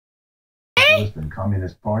socialist and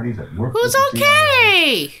communist parties that worked Who's with the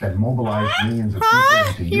CIA, okay? that mobilized millions of people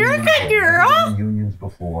into You're a unions good that never girl. been in unions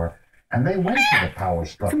before, and they went to the power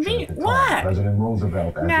structure at the time. What? President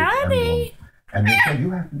Roosevelt as its Nani. emblem. And they said,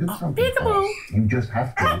 you have to do something for us. You just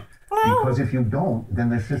have to. Because if you don't, then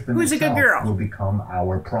the system Who's a good itself girl? will become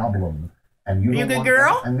our problem. And you You a don't good want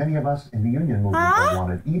girl? that. And many of us in the union movement don't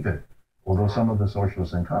want it either. Although some of the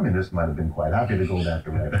socialists and communists might have been quite happy to go that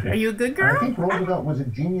direction. Are you a good And I girl? think Roosevelt was a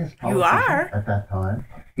genius politician You are. at that time.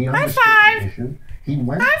 He High understood five. the issue. He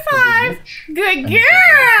went High to the five. rich Good and girl.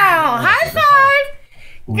 High five.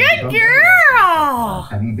 who had Good become very girl.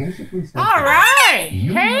 And he basically said, All right.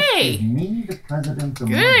 you must give Hey. me, the president, the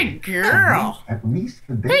money Good girl. to make at least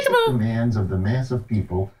the basic Peekaboo. demands of the mass of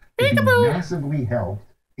people to be Peekaboo. massively helped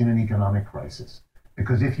in an economic crisis.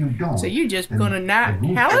 Because if you don't, So you just then gonna not. the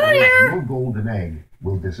roof Hello over there. your golden egg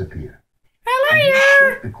will disappear. Hello And he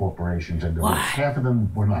there. shook the corporations and the Why? rich. Half of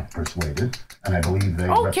them were not persuaded, and I believe they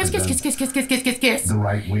Oh, kiss, represent kiss, kiss, kiss, kiss, kiss, kiss, kiss, kiss. the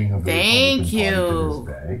right wing of the Thank Republican Party to you.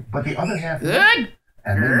 this day. But the other half, Good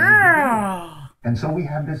and they made the deal. girl. And so we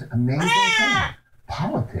have this amazing thing.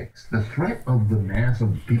 Politics, the threat of the mass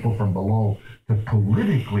of people from below to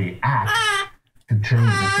politically act to change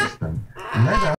the system, led us